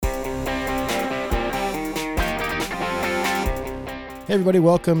Hey everybody,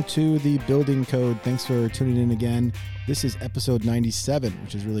 welcome to the Building Code. Thanks for tuning in again. This is episode 97,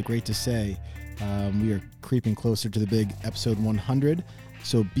 which is really great to say. We are creeping closer to the big episode 100,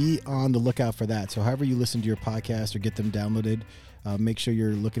 so be on the lookout for that. So however you listen to your podcast or get them downloaded, make sure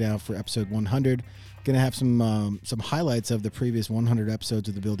you're looking out for episode 100. Going to have some highlights of the previous 100 episodes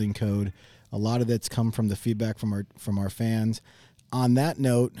of the Building Code. A lot of that's come from the feedback from our fans. On that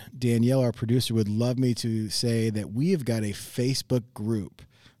note, Danielle, our producer, would love me to say that we have got a Facebook group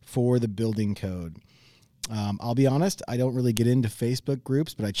for the Building Code. I'll be honest, I don't really get into Facebook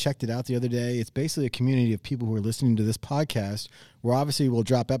groups, but I checked it out the other day. It's basically a community of people who are listening to this podcast, where obviously we'll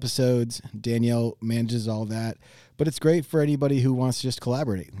drop episodes. Danielle manages all that, but it's great for anybody who wants to just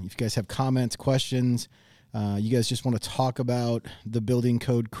collaborate. If you guys have comments, questions, you guys just want to talk about the Building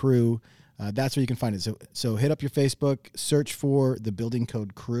Code crew, that's where you can find it. So hit up your Facebook, search for the Building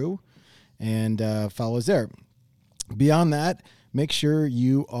Code crew, and follow us there. Beyond that, make sure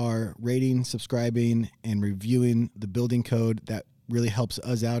you are rating, subscribing, and reviewing the Building Code. That really helps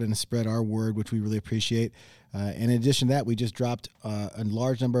us out and spread our word, which we really appreciate. In addition to that, we just dropped a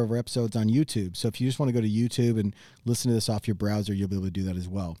large number of our episodes on YouTube. So if you just want to go to YouTube and listen to this off your browser, you'll be able to do that as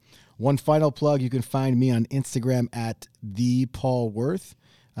well. One final plug, you can find me on Instagram at @ThePaulWorth.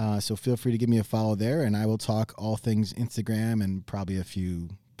 So feel free to give me a follow there, and I will talk all things Instagram and probably a few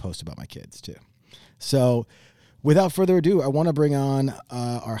posts about my kids too. So without further ado, I want to bring on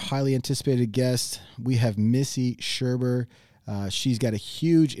our highly anticipated guest. We have Missy Scherber. She's got a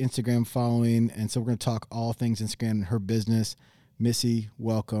huge Instagram following, and so we're going to talk all things Instagram and her business. Missy,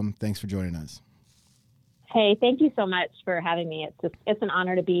 welcome. Thanks for joining us. Hey, thank you so much for having me. It's an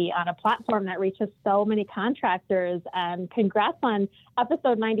honor to be on a platform that reaches so many contractors, and congrats on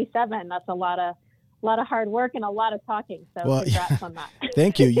episode 97. That's a lot of hard work and a lot of talking. So congrats on that.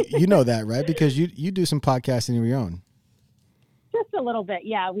 Thank you. You know that, right? Because you do some podcasting of your own. Just a little bit.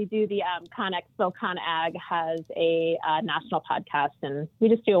 Yeah, we do the ConExpo. ConAg has a national podcast, and we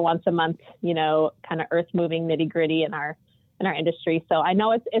just do a once a month, kind of earthmoving nitty gritty in our industry. So I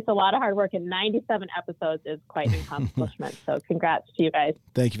know it's a lot of hard work, and 97 episodes is quite an accomplishment. So congrats to you guys.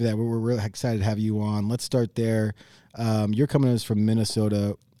 Thank you for that. We're really excited to have you on. Let's start there. You're coming to us from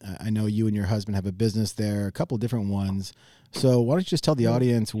Minnesota. I know you and your husband have a business there, a couple of different ones. So why don't you just tell the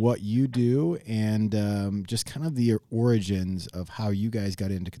audience what you do and just kind of the origins of how you guys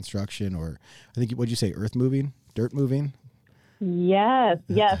got into construction, or I think, what'd you say, earth moving, dirt moving? Yes,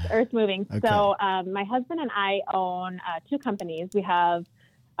 earth moving. Okay. So my husband and I own two companies. We have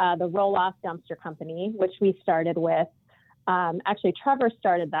the roll-off dumpster company, which we started with. Actually, Trevor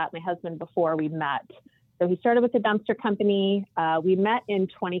started that, my husband, before we met. So he started with the dumpster company. We met in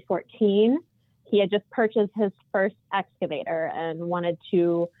 2014. He had just purchased his first excavator and wanted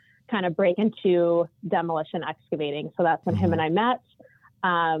to kind of break into demolition excavating. So that's when him and I met.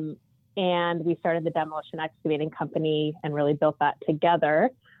 And we started the demolition excavating company and really built that together.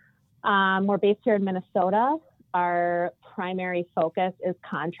 We're based here in Minnesota. Our primary focus is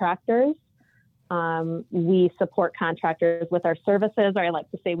contractors. We support contractors with our services, or I like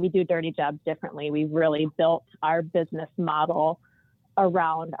to say we do dirty jobs differently. We really built our business model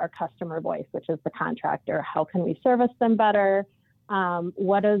around our customer voice, which is the contractor. How can we service them better?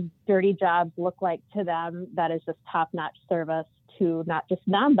 What does dirty jobs look like to them that is just top-notch service to not just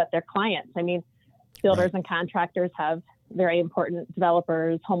them, but their clients? I mean, builders and contractors have very important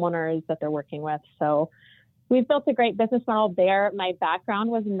developers, homeowners that they're working with. So we've built a great business model there. My background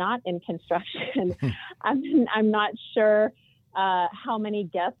was not in construction. I'm not sure how many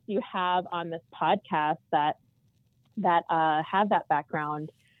guests you have on this podcast that have that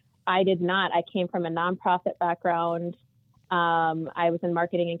background. I did not. I came from a nonprofit background. I was in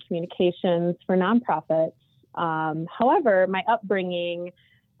marketing and communications for nonprofits. However, my upbringing,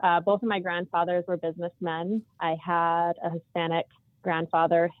 both of my grandfathers were businessmen. I had a Hispanic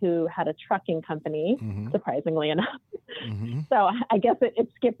grandfather who had a trucking company, surprisingly enough. So I guess it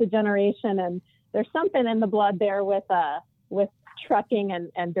skipped a generation, and there's something in the blood there with trucking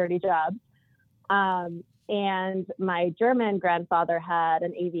and dirty jobs. And my German grandfather had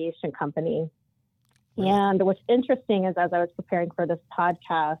an aviation company. And what's interesting is, as I was preparing for this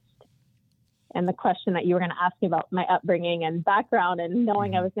podcast, and the question that you were going to ask me about my upbringing and background, and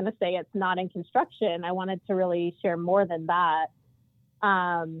knowing I was going to say it's not in construction, I wanted to really share more than that.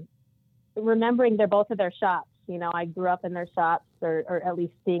 Remembering they're both of their shops. I grew up in their shops, or at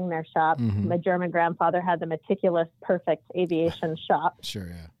least seeing their shops. My German grandfather had the meticulous, perfect aviation shop. Sure,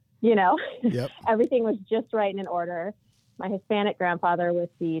 yeah. Yep. Everything was just right and in order. My Hispanic grandfather with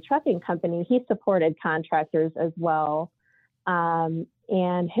the trucking company, he supported contractors as well.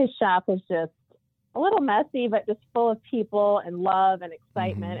 And his shop was just a little messy, but just full of people and love and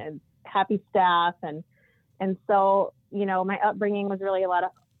excitement and happy staff. And so, you know, my upbringing was really a lot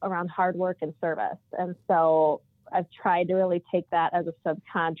of around hard work and service. And so I've tried to really take that as a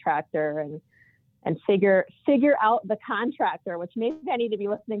subcontractor and figure out the contractor, which maybe I need to be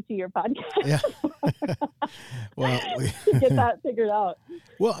listening to your podcast. Yeah. Well, to get that figured out.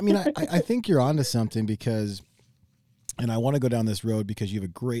 Well, I mean, I think you're onto something because, and I want to go down this road because you have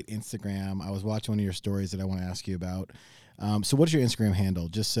a great Instagram. I was watching one of your stories that I want to ask you about. So what's your Instagram handle?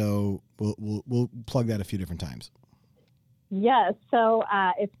 Just so we'll plug that a few different times. Yes. So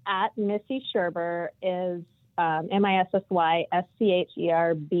it's at Missy Scherber, is MISSYSCHERBER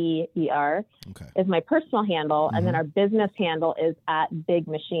is my personal handle. And then our business handle is at Big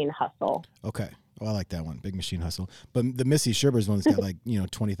Machine Hustle. Okay. Well, I like that one, Big Machine Hustle. But the Missy Scherber's one's got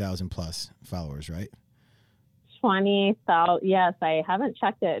 20,000 plus followers, right? 20,000. Yes. I haven't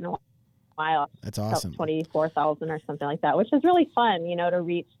checked it in a while. That's awesome. 24,000 or something like that, which is really fun, to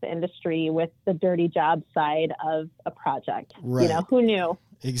reach the industry with the dirty job side of a project. Right. Who knew?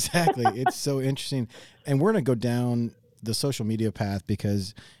 Exactly. It's so interesting. And we're going to go down the social media path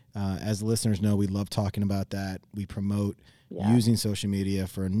because as the listeners know, we love talking about that. We promote using social media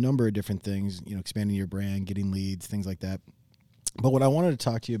for a number of different things, expanding your brand, getting leads, things like that. But what I wanted to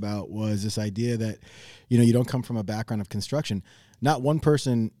talk to you about was this idea that, you don't come from a background of construction. Not one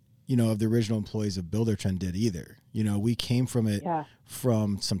person, of the original employees of Builder Trend did either. We came from it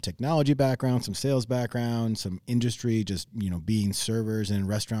from some technology background, some sales background, some industry, just, being servers in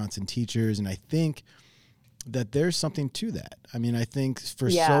restaurants and teachers. And I think that there's something to that. I mean, I think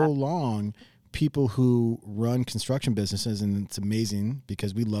for so long, people who run construction businesses, and it's amazing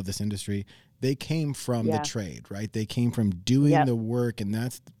because we love this industry, they came from the trade, right? They came from doing the work, and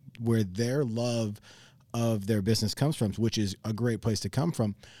that's where their love of their business comes from, which is a great place to come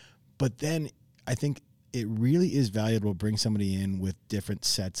from. But then I think it really is valuable to bring somebody in with different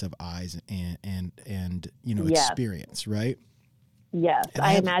sets of eyes and experience, right? Yes.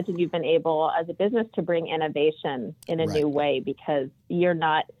 I imagine you've been able as a business to bring innovation in a new way because you're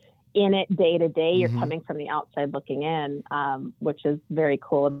not in it day to day. You're coming from the outside looking in, which is very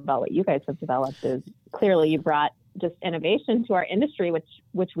cool about what you guys have developed is clearly you brought just innovation to our industry,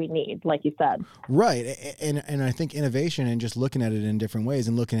 which we need, like you said. Right. And I think innovation and just looking at it in different ways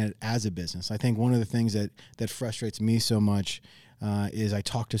and looking at it as a business. I think one of the things that frustrates me so much is I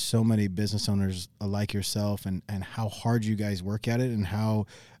talk to so many business owners like yourself and how hard you guys work at it and how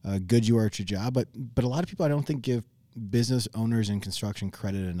good you are at your job. But a lot of people I don't think give business owners in construction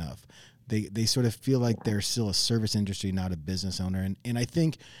credit enough. They sort of feel like they're still a service industry, not a business owner. And I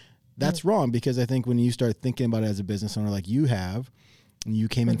think that's wrong because I think when you start thinking about it as a business owner like you have, and you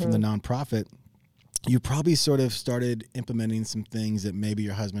came in from the nonprofit, you probably sort of started implementing some things that maybe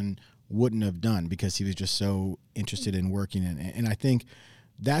your husband wouldn't have done because he was just so interested in working in it. And I think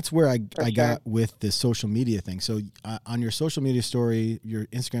that's where I got with this social media thing. So on your social media story, your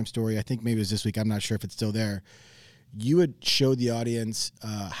Instagram story, I think maybe it was this week, I'm not sure if it's still there, you would show the audience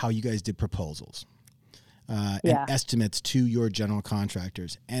how you guys did proposals. And estimates to your general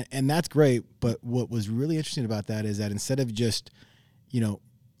contractors. And that's great. But what was really interesting about that is that instead of just,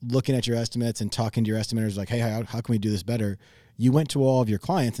 looking at your estimates and talking to your estimators like, hey, how can we do this better? You went to all of your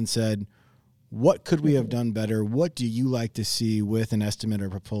clients and said, what could we have done better? What do you like to see with an estimate or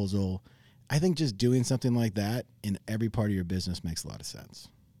proposal? I think just doing something like that in every part of your business makes a lot of sense.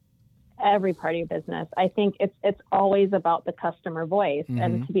 Every part of your business. I think it's always about the customer voice.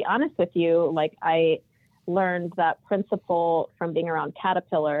 And to be honest with you, I learned that principle from being around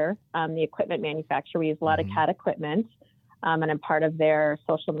Caterpillar, the equipment manufacturer. We use a lot of CAT equipment, and I'm part of their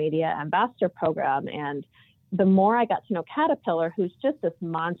social media ambassador program. And the more I got to know Caterpillar, who's just this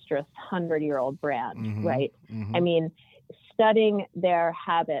monstrous 100-year-old brand, right? I mean, studying their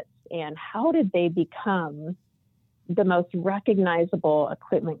habits and how did they become the most recognizable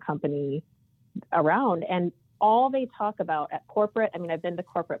equipment company around. And all they talk about at corporate, I mean, I've been to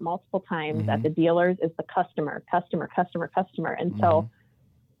corporate multiple times at the dealers, is the customer. And so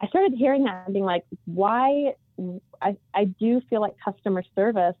I started hearing that and being like, why? I do feel like customer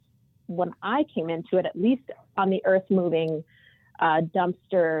service, when I came into it, at least on the earth moving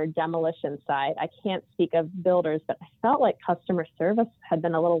dumpster demolition side, I can't speak of builders, but I felt like customer service had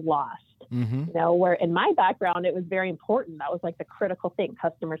been a little lost. Where in my background, it was very important. That was like the critical thing,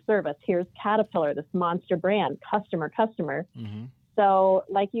 customer service. Here's Caterpillar, this monster brand, customer. So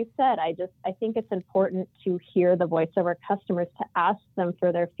like you said, I think it's important to hear the voice of our customers, to ask them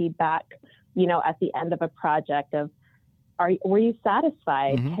for their feedback, at the end of a project of, were you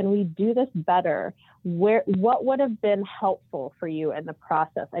satisfied? Mm-hmm. Can we do this better? What would have been helpful for you in the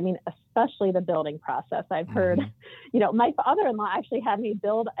process? I mean, especially the building process. I've heard, my father-in-law actually had me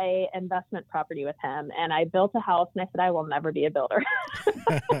build a investment property with him, and I built a house, and I said, I will never be a builder.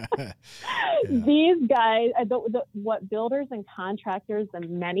 These guys, what builders and contractors, the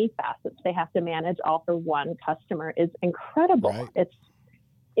many facets they have to manage all for one customer is incredible. Right.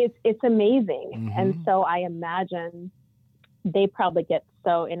 It's amazing. Mm-hmm. And so I imagine they probably get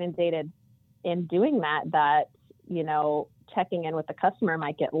so inundated in doing that, checking in with the customer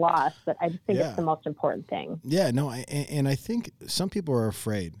might get lost, but I just think it's the most important thing. Yeah, no, and I think some people are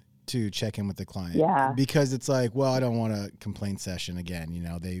afraid to check in with the client because it's like, well, I don't want a complaint session again. You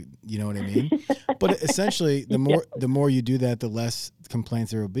know what I mean? But essentially the more you do that, the less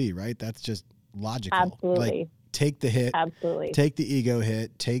complaints there will be, right? That's just logical. Absolutely. Like, take the hit, absolutely. Take the ego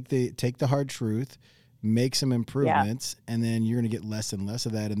hit, take the hard truth, make some improvements, and then you're going to get less and less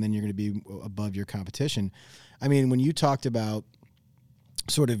of that, and then you're going to be above your competition. I mean, when you talked about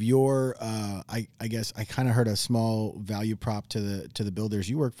sort of your, I guess I kind of heard a small value prop to the builders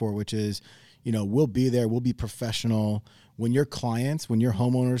you work for, which is, we'll be there, we'll be professional. When your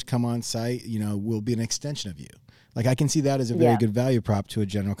homeowners come on site, we'll be an extension of you. Like, I can see that as a very good value prop to a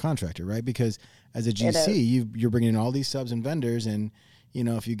general contractor, right? Because as a GC, you're bringing in all these subs and vendors, and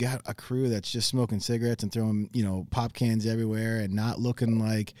if you got a crew that's just smoking cigarettes and throwing, pop cans everywhere and not looking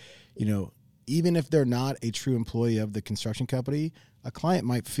like, even if they're not a true employee of the construction company, a client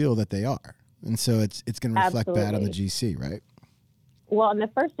might feel that they are. And so it's going to reflect bad on the GC, right? Well, and the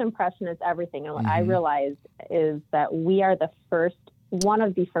first impression is everything. And what I realized is that we are one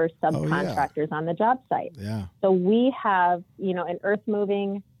of the first subcontractors on the job site. Yeah. So we have, in earth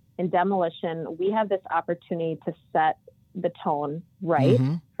moving and demolition, we have this opportunity to set the tone right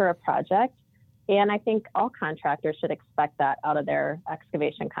for a project. And I think all contractors should expect that out of their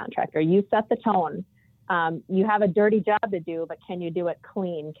excavation contractor. You set the tone. You have a dirty job to do, but can you do it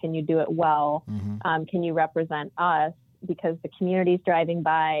clean? Can you do it well? Can you represent us? Because the community's driving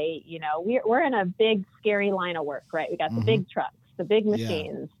by, we're in a big, scary line of work, right? We got the big trucks, the big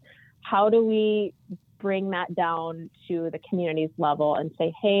machines. How do we bring that down to the community's level and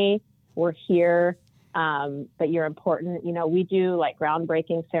say, hey, we're here, but you're important. We do like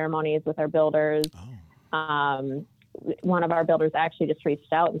groundbreaking ceremonies with our builders. One of our builders actually just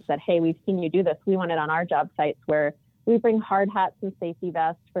reached out and said, hey, we've seen you do this. We want it on our job sites, where we bring hard hats and safety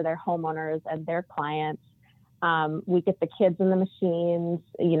vests for their homeowners and their clients. We get the kids in the machines,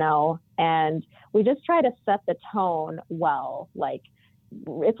 and we just try to set the tone well. Like,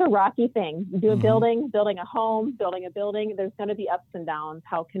 it's a rocky thing. You do a building a home, building a building. There's going to be ups and downs.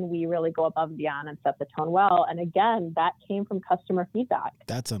 How can we really go above and beyond and set the tone well? And again, that came from customer feedback.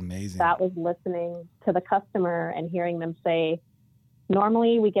 That's amazing. That was listening to the customer and hearing them say,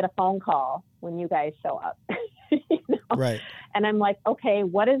 normally we get a phone call when you guys show up. Right. And I'm like, okay,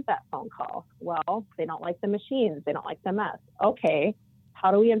 what is that phone call? Well, they don't like the machines. They don't like the mess. Okay,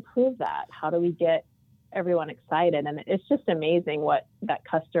 how do we improve that? How do we get everyone excited? And it's just amazing what that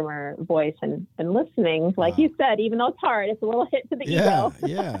customer voice and listening, like you said, even though it's hard, it's a little hit to the ego.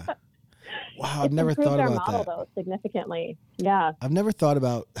 Yeah. Wow. I've never thought about our model, that. Though, significantly. Yeah. I've never thought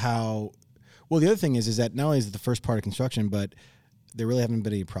about how, well, the other thing is that not only is it the first part of construction, but there really haven't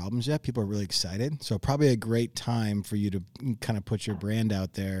been any problems yet. People are really excited. So probably a great time for you to kind of put your brand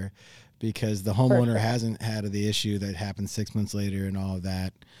out there, because the homeowner hasn't had the issue that happened 6 months later and all of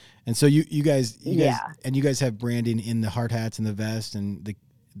that. And so you guys have branding in the hard hats and the vest and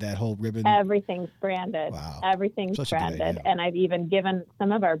that whole ribbon. Everything's branded. Wow. Everything's branded. And I've even given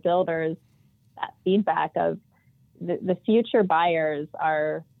some of our builders that feedback of the future buyers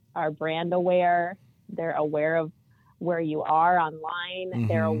are brand aware. They're aware of where you are online.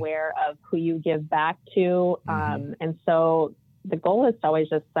 They're aware of who you give back to. And so the goal is to always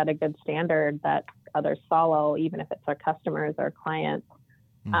just set a good standard that others follow, even if it's our customers or clients.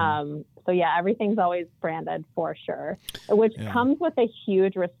 So yeah, everything's always branded for sure, which comes with a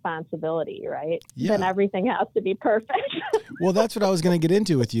huge responsibility, right? Yeah. Then everything has to be perfect. Well, that's what I was going to get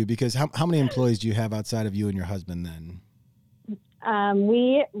into with you, because how many employees do you have outside of you and your husband then?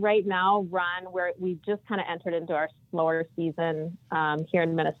 We right now we just kind of entered into our slower season here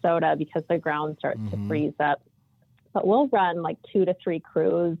in Minnesota because the ground starts to freeze up. But we'll run like 2 to 3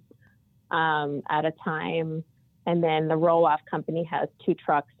 crews at a time. And then the roll-off company has 2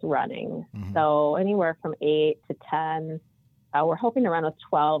 trucks running. So anywhere from 8 to 10. We're hoping to run with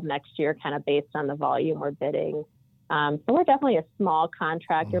 12 next year, kind of based on the volume we're bidding. So we're definitely a small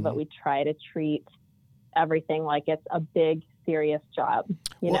contractor, but we try to treat everything like it's a big, serious job,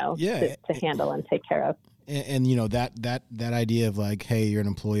 to handle and take care of. And that idea of like, hey, you're an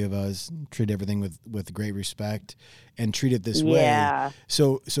employee of us, treat everything with great respect and treat it this way.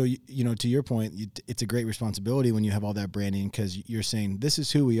 So to your point, it's a great responsibility when you have all that branding, because you're saying this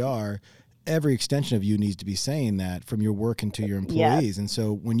is who we are. Every extension of you needs to be saying that, from your work into your employees. And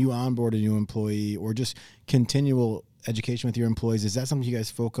so when you onboard a new employee, or just continual education with your employees, is that something you guys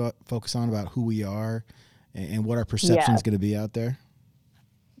focus on, about who we are and what our perception is going to be out there?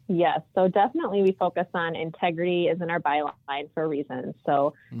 Yes. So definitely we focus on integrity is in our byline for a reason.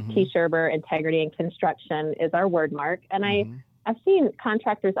 So T.Scherber, integrity in construction, is our word mark. And I've seen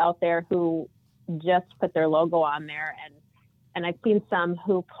contractors out there who just put their logo on there, and I've seen some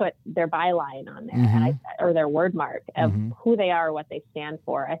who put their byline on there or their word mark of who they are, what they stand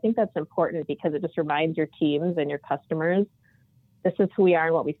for. I think that's important, because it just reminds your teams and your customers, this is who we are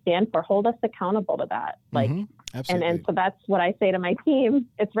and what we stand for. Hold us accountable to that. Absolutely. And so that's what I say to my team.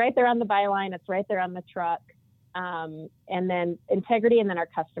 It's right there on the byline. It's right there on the truck. And then integrity, and then our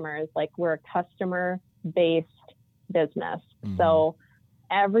customers, like, we're a customer-based business. So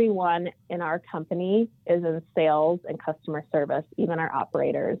everyone in our company is in sales and customer service, even our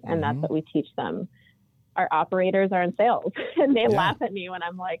operators. And that's what we teach them. Our operators are in sales, and they laugh at me when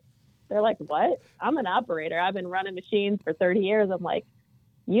I'm like, they're like, what? I'm an operator. I've been running machines for 30 years. I'm like,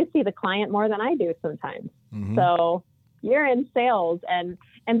 you see the client more than I do sometimes. So you're in sales, and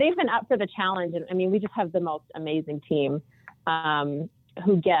they've been up for the challenge. And I mean, we just have the most amazing team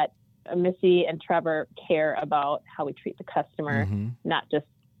who get Missy and Trevor care about how we treat the customer, not just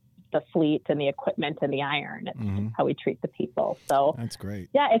the fleet and the equipment and the iron. It's how we treat the people. So that's great.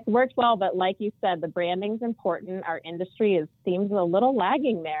 Yeah, it's worked well. But like you said, the branding's important. Our industry seems a little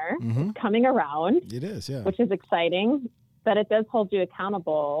lagging there. It's coming around. It is, yeah. Which is exciting, but it does hold you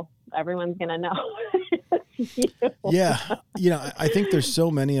accountable. Everyone's going to know. Yeah. I think there's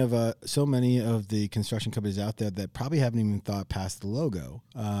so many of the construction companies out there that probably haven't even thought past the logo.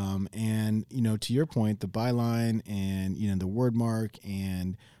 And to your point, the byline and, the word mark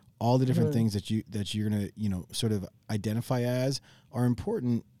and all the different things that you're going to, sort of identify as are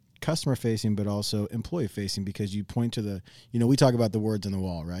important, customer facing, but also employee facing, because you point to the, we talk about the words on the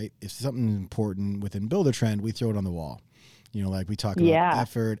wall, right? If something's important within Builder Trend, we throw it on the wall. Like we talk about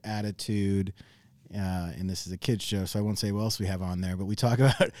effort, attitude, and this is a kid's show, so I won't say what else we have on there, but we talk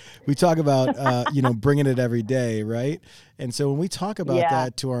about bringing it every day, right? And so when we talk about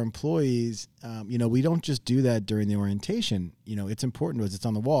that to our employees, we don't just do that during the orientation. It's important to us. It's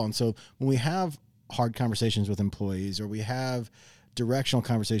on the wall. And so when we have hard conversations with employees, or we have directional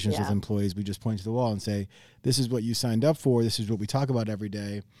conversations with employees, we just point to the wall and say, this is what you signed up for. This is what we talk about every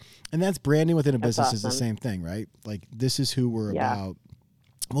day. And that's branding within a business. Awesome. Is the same thing, right? Like, this is who we're about.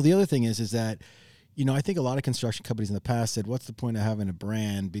 Well, the other thing is that, I think a lot of construction companies in the past said, what's the point of having a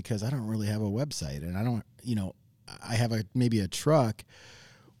brand? Because I don't really have a website, and I don't, I have maybe a truck.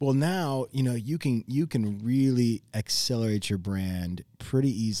 Well, now, you can really accelerate your brand pretty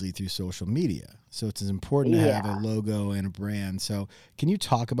easily through social media. So it's as important to have a logo and a brand. So can you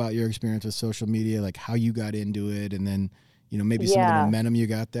talk about your experience with social media, like how you got into it, and then, maybe some of the momentum you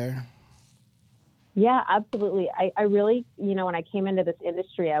got there? Yeah, absolutely. I really, when I came into this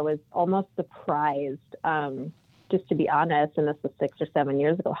industry, I was almost surprised, just to be honest, and this was 6 or 7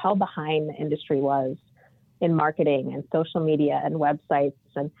 years ago, how behind the industry was in marketing and social media and websites.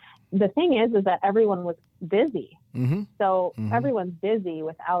 And the thing is that everyone was busy. So everyone's busy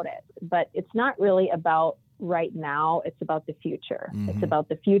without it, but it's not really about right now. It's about the future. It's about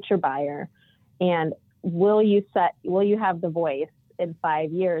the future buyer. And will you have the voice in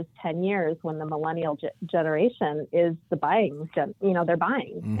 5 years, 10 years, when the millennial generation is the buying, they're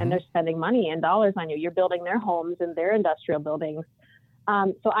buying and they're spending money and dollars on you. You're building their homes and their industrial buildings.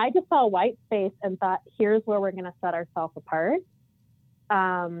 So I just saw white space and thought, here's where we're going to set ourselves apart.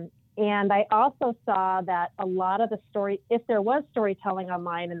 And I also saw that a lot of the if there was storytelling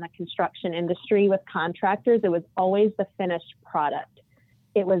online in the construction industry with contractors, it was always the finished product.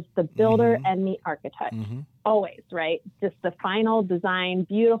 It was the builder and the architect, always, right? Just the final design,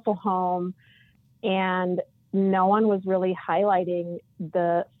 beautiful home. And no one was really highlighting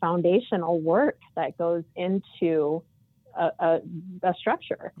the foundational work that goes into a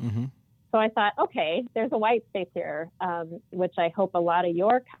structure. So I thought, okay, there's a white space here, which I hope a lot of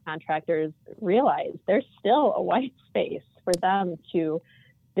your contractors realize. There's still a white space for them to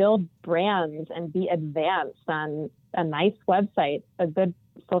build brands and be advanced on a nice website, a good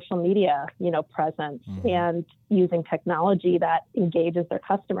social media, presence, and using technology that engages their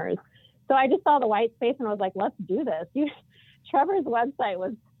customers. So I just saw the white space and I was like, let's do this. Trevor's website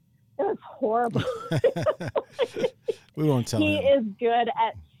was horrible. We won't tell him. He is good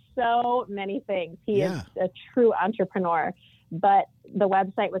at so many things. He Yeah. is a true entrepreneur. But the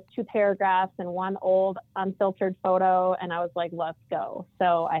website was 2 paragraphs and one old unfiltered photo. And I was like, let's go.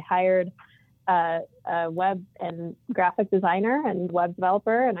 So I hired a web and graphic designer and web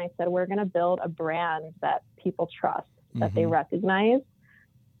developer. And I said, we're going to build a brand that people trust, that they recognize.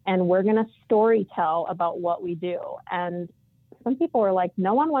 And we're going to story tell about what we do. And some people were like,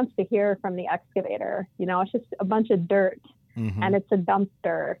 no one wants to hear from the excavator. You know, it's just a bunch of dirt and it's a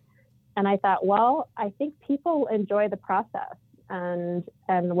dumpster. And I thought, well, I think people enjoy the process and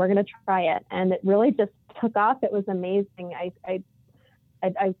we're going to try it. And it really just took off. It was amazing. I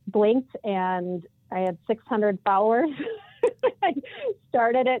blinked and I had 600 followers. I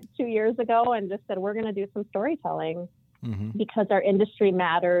started it 2 years ago and just said, we're going to do some storytelling because our industry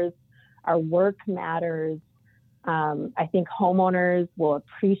matters. Our work matters. I think homeowners will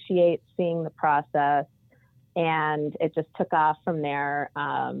appreciate seeing the process, and it just took off from there.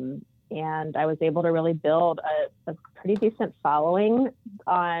 And I was able to really build a pretty decent following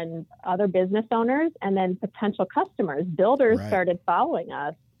on other business owners and then potential customers. Builders started following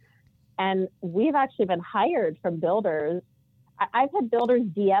us, and we've actually been hired from builders. I've had builders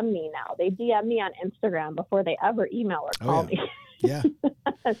DM me now. They DM me on Instagram before they ever email or call me. Yeah.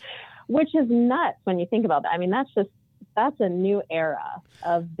 Which is nuts when you think about that. I mean, that's a new era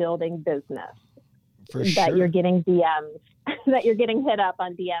of building business. For sure. That you're getting DMs, that you're getting hit up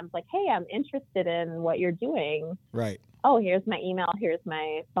on DMs like, hey, I'm interested in what you're doing. Right. Oh, here's my email. Here's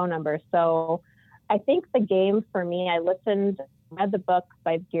my phone number. So I think the game for me, I read the book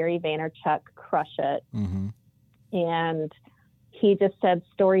by Gary Vaynerchuk, Crush It. And he just said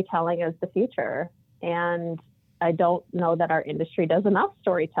storytelling is the future. And I don't know that our industry does enough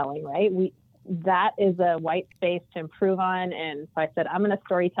storytelling, right? That is a white space to improve on. And so I said, I'm going to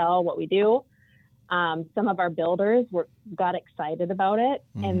storytell what we do. Some of our builders got excited about it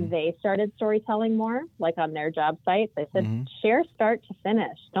and they started storytelling more, like on their job sites. They said, share start to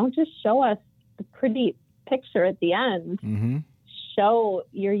finish. Don't just show us the pretty picture at the end. Show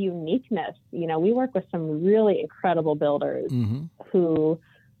your uniqueness. You know, we work with some really incredible builders who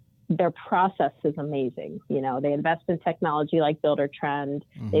their process is amazing. You know, they invest in technology like Builder Trend.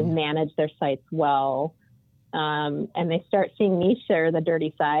 They've managed their sites well. And they start seeing me share the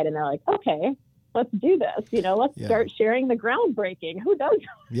dirty side and they're like, okay, let's do this. You know, let's start sharing the groundbreaking. Who does?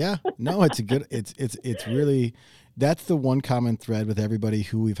 Yeah, no, it's really, that's the one common thread with everybody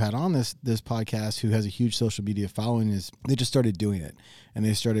who we've had on this podcast who has a huge social media following is they just started doing it and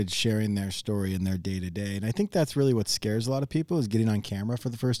they started sharing their story and their day to day. And I think that's really what scares a lot of people is getting on camera for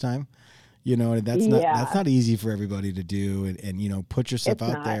the first time. You know, that's not easy for everybody to do and you know, put yourself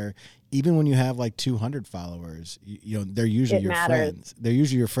out there. Even when you have like 200 followers, you know, they're usually your friends. They're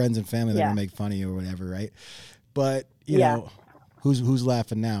usually your friends and family that are going to make fun of you or whatever, right? But, you know, who's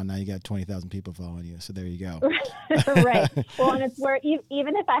laughing now? Now you got 20,000 people following you. So there you go. Right. Well, and it's where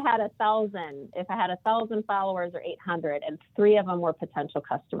even if I had 1,000 followers or 800 and 3 of them were potential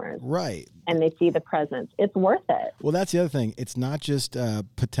customers. Right. And they see the presence, it's worth it. Well, that's the other thing. It's not just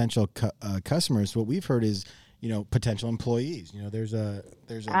potential customers. What we've heard is, you know, potential employees. You know, there's a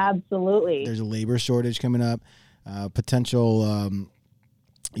absolutely there's a labor shortage coming up. Potential,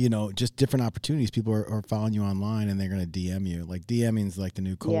 you know, just different opportunities. People are following you online and they're going to DM you. Like DMing is like the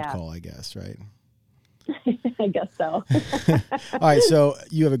new cold call, I guess, right? I guess so. All right, so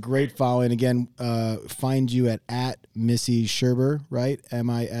you have a great following. Again, find you at Missy Scherber, right?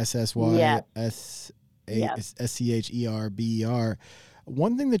 MissysScherber.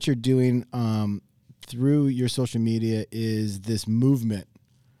 One thing that you're doing through your social media is this movement,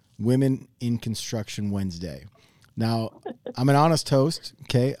 Women in Construction Wednesday. Now, I'm an honest host,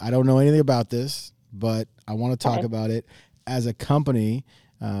 okay? I don't know anything about this, but I want to talk about it. As a company,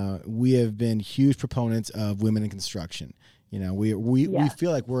 we have been huge proponents of women in construction. You know, we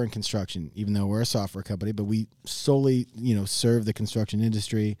feel like we're in construction, even though we're a software company, but we solely, you know, serve the construction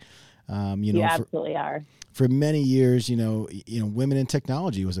industry. You absolutely are. For many years, you know, women in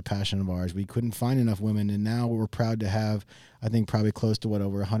technology was a passion of ours. We couldn't find enough women, and now we're proud to have, I think, probably close to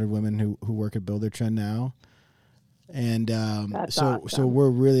over 100 women who work at Builder Trend now. And so we're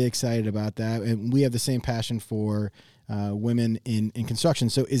really excited about that, and we have the same passion for women in construction.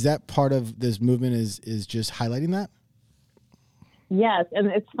 So is that part of this movement? Is just highlighting that? Yes. And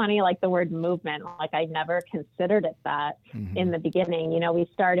it's funny, like the word movement, like I never considered it that in the beginning. You know, we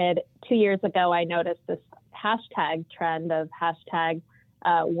started 2 years ago, I noticed this hashtag trend of hashtag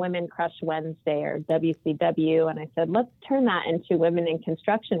Women Crush Wednesday or WCW. And I said, let's turn that into Women in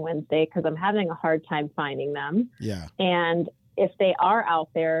Construction Wednesday because I'm having a hard time finding them. Yeah. And if they are out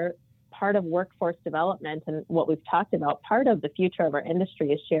there, part of workforce development and what we've talked about, part of the future of our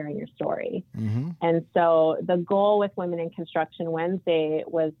industry is sharing your story. And so the goal with Women in Construction Wednesday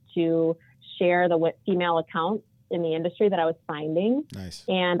was to share the female accounts in the industry that I was finding. Nice.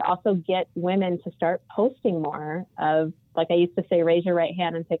 And also get women to start posting more of, like I used to say, raise your right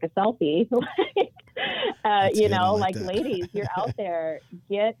hand and take a selfie. Ladies, you're out there,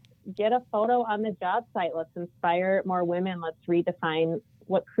 get a photo on the job site. Let's inspire more women. Let's redefine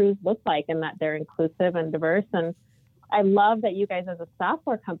what crews look like and that they're inclusive and diverse. And I love that you guys as a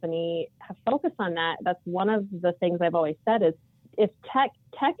software company have focused on that. That's one of the things I've always said is if tech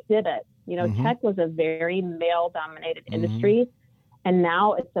did it, tech was a very male-dominated industry, and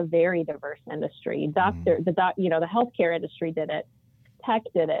now it's a very diverse industry. The healthcare industry did it. Tech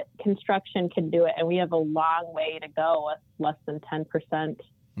did it. Construction can do it. And we have a long way to go with less than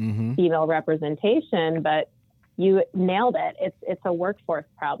 10% female representation, but you nailed it. It's a workforce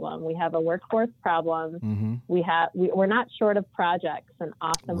problem. We have a workforce problem. We're not short of projects and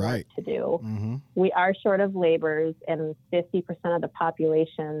awesome work to do. We are short of laborers, and 50% of the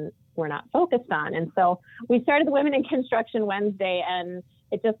population we're not focused on. And so we started the Women in Construction Wednesday, and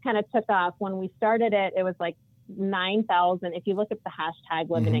it just kind of took off. When we started it, it was like 9,000. If you look at the hashtag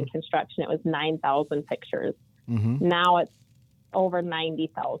Women in Construction, it was 9,000 pictures. Now it's over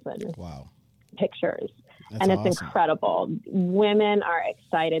 90,000 pictures. That's awesome. It's incredible. Women are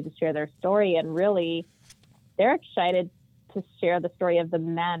excited to share their story, and really they're excited to share the story of the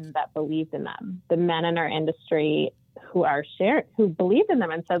men that believed in them, the men in our industry who believed in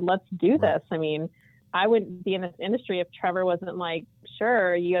them and said, let's do this. I mean, I wouldn't be in this industry if Trevor wasn't like,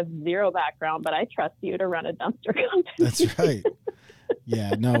 sure, you have zero background, but I trust you to run a dumpster company. That's right.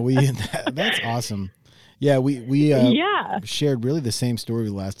 Yeah, no, that's awesome. Yeah, we shared really the same story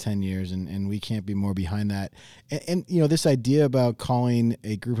the last 10 years, and we can't be more behind that. And this idea about calling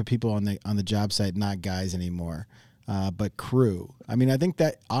a group of people on the job site not guys anymore, but crew. I mean, I think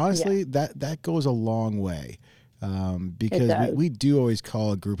that honestly that goes a long way, because we do always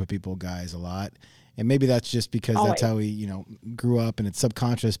call a group of people guys a lot. And maybe that's just because that's how we, grew up and it's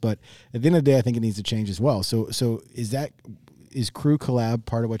subconscious. But at the end of the day, I think it needs to change as well. So is Crew Collab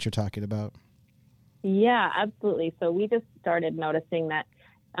part of what you're talking about? Yeah, absolutely. So we just started noticing that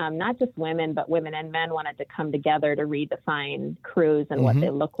not just women, but women and men wanted to come together to redefine crews and what they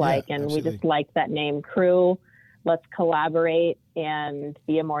look like. And we just liked that name, Crew. Let's collaborate and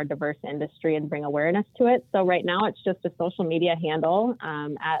be a more diverse industry and bring awareness to it. So right now it's just a social media handle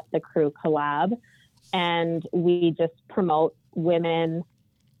at the Crew Collab. And we just promote women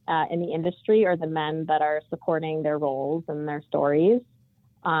in the industry or the men that are supporting their roles and their stories.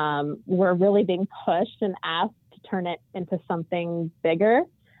 We're really being pushed and asked to turn it into something bigger.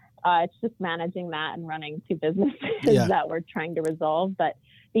 It's just managing that and running two businesses that we're trying to resolve. But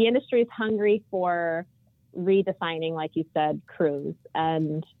the industry is hungry for redefining, like you said, crews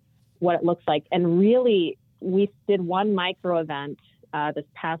and what it looks like. And really, we did one micro event this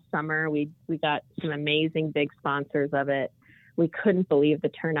past summer. We got some amazing big sponsors of it. We couldn't believe the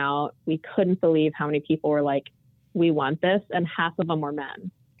turnout. We couldn't believe how many people were like, we want this. And half of them were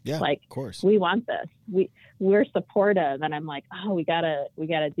men. Yeah, like, of course. We want this. We're supportive. And I'm like, oh, we gotta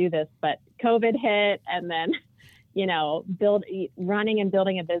do this. But COVID hit, and then, running and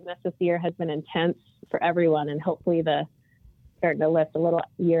building a business this year has been intense for everyone, and hopefully starting to lift a little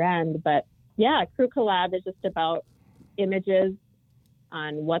year end. But yeah, Crew Collab is just about images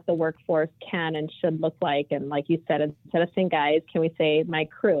on what the workforce can and should look like. And like you said, instead of saying guys, can we say my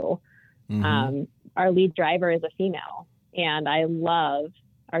crew? Our lead driver is a female, and I love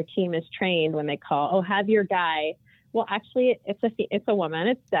our team is trained when they call, have your guy. Well, actually it's a woman.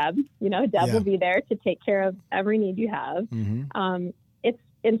 It's Deb, Deb will be there to take care of every need you have. It's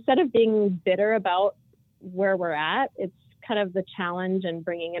instead of being bitter about where we're at, it's kind of the challenge and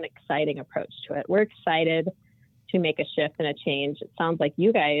bringing an exciting approach to it. We're excited to make a shift and a change. It sounds like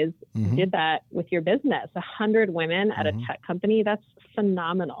you guys did that with your business. 100 women at a tech company. That's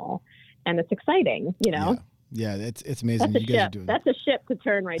phenomenal. And it's exciting, Yeah, it's amazing. That's you guys are doing That's a ship to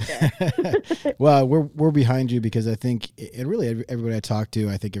turn right there. Well, we're behind you, because I think, and really everybody I talk to,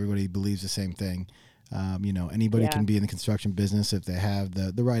 I think everybody believes the same thing. Anybody can be in the construction business if they have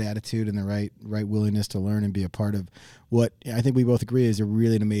the right attitude and the right willingness to learn and be a part of what I think we both agree is a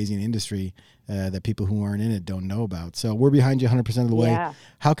really an amazing industry that people who aren't in it don't know about. So we're behind you 100% of the way. Yeah.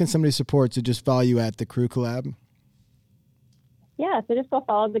 How can somebody support? So just follow you at the Crew Collab? Yeah, so just go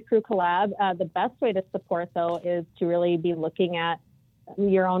follow the Crew Collab. The best way to support, though, is to really be looking at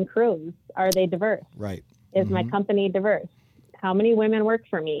your own crews. Are they diverse? Right. Is my company diverse? How many women work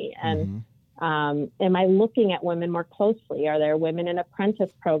for me? And Am I looking at women more closely? Are there women in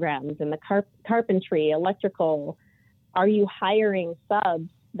apprentice programs in the carpentry, electrical? Are you hiring subs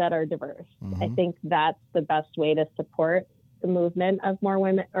that are diverse? I think that's the best way to support the movement of more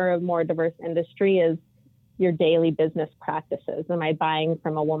women or a more diverse industry is your daily business practices. Am I buying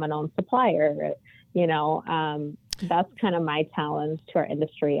from a woman-owned supplier? That's kind of my challenge to our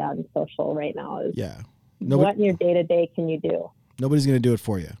industry on social right now is what in your day-to-day can you do? Nobody's going to do it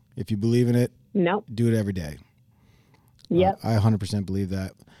for you. If you believe in it, do it every day. Yep. I 100% believe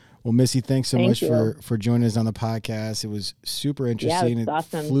that. Well, Missy, thanks so much for joining us on the podcast. It was super interesting. Yeah, it was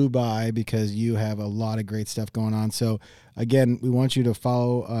awesome. Flew by because you have a lot of great stuff going on. So, again, we want you to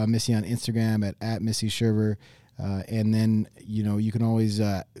follow Missy on Instagram at Missy Scherber. And then, you can always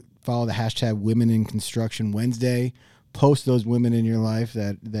follow the hashtag Women in Construction Wednesday. Post those women in your life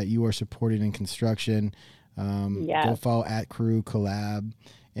that you are supporting in construction. Go follow at Crew Collab.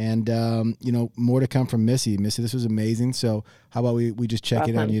 And, more to come from Missy. Missy, this was amazing. So how about we just check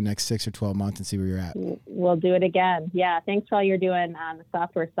in on you next 6 or 12 months and see where you're at? We'll do it again. Yeah. Thanks for all you're doing on the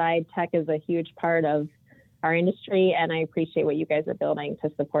software side. Tech is a huge part of our industry, and I appreciate what you guys are building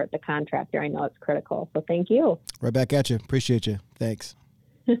to support the contractor. I know it's critical. So thank you. Right back at you. Appreciate you. Thanks.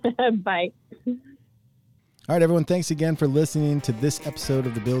 Bye. All right, everyone. Thanks again for listening to this episode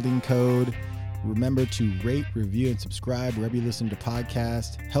of The Building Code. Remember to rate, review, and subscribe wherever you listen to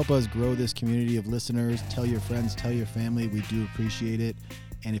podcasts. Help us grow this community of listeners. Tell your friends, tell your family. We do appreciate it.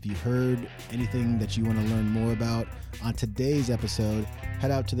 And if you heard anything that you want to learn more about on today's episode,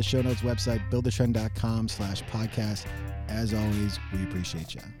 head out to the show notes website, buildthetrend.com/podcast. As always, we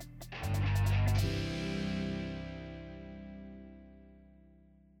appreciate you.